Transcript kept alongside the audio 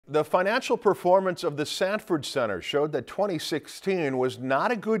The financial performance of the Sanford Center showed that 2016 was not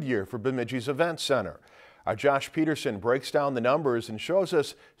a good year for Bemidji's Event Center. Our Josh Peterson breaks down the numbers and shows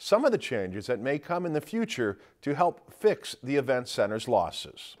us some of the changes that may come in the future to help fix the Event Center's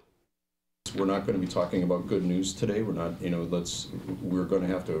losses. We're not going to be talking about good news today. We're not, we're going to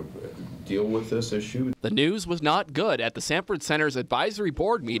have to deal with this issue. The news was not good at the Sanford Center's advisory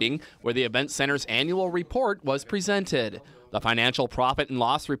board meeting where the Event Center's annual report was presented. The financial profit and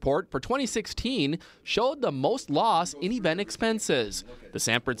loss report for 2016 showed the most loss in event expenses. The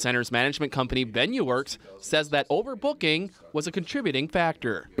Sanford Center's management company VenueWorks says that overbooking was a contributing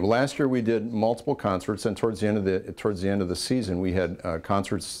factor. Last year we did multiple concerts, and towards the end of the season we had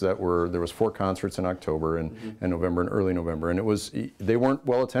concerts there was 4 concerts in October and November and early November, and they weren't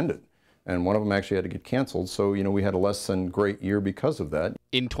well attended. And one of them actually had to get canceled, so we had a less than great year because of that.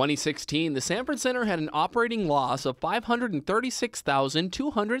 In 2016, the Sanford Center had an operating loss of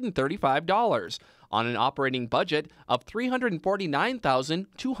 $536,235 on an operating budget of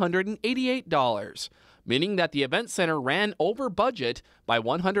 $349,288, meaning that the Event Center ran over budget by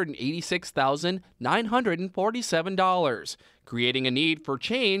 $186,947, creating a need for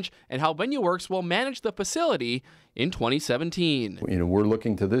change in how VenueWorks will manage the facility in 2017. We're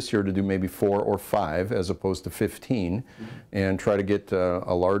looking to this year to do maybe 4 or 5 as opposed to 15, and try to get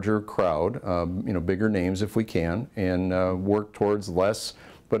a larger crowd, bigger names if we can, and work towards less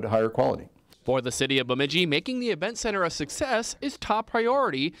but higher quality. For the city of Bemidji, making the Event Center a success is top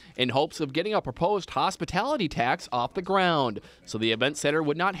priority in hopes of getting a proposed hospitality tax off the ground, so the Event Center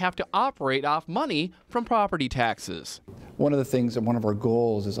would not have to operate off money from property taxes. One of the things and one of our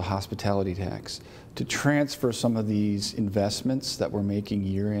goals is a hospitality tax, to transfer some of these investments that we're making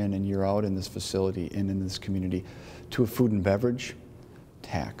year in and year out in this facility and in this community to a food and beverage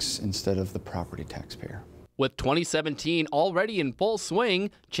tax instead of the property taxpayer. With 2017 already in full swing,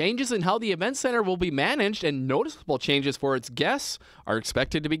 changes in how the Event Center will be managed and noticeable changes for its guests are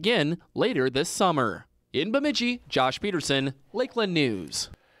expected to begin later this summer. In Bemidji, Josh Peterson, Lakeland News.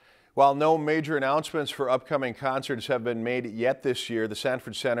 While no major announcements for upcoming concerts have been made yet this year, the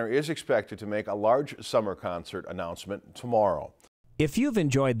Sanford Center is expected to make a large summer concert announcement tomorrow. If you've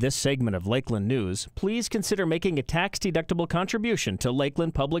enjoyed this segment of Lakeland News, please consider making a tax-deductible contribution to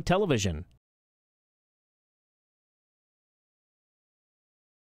Lakeland Public Television.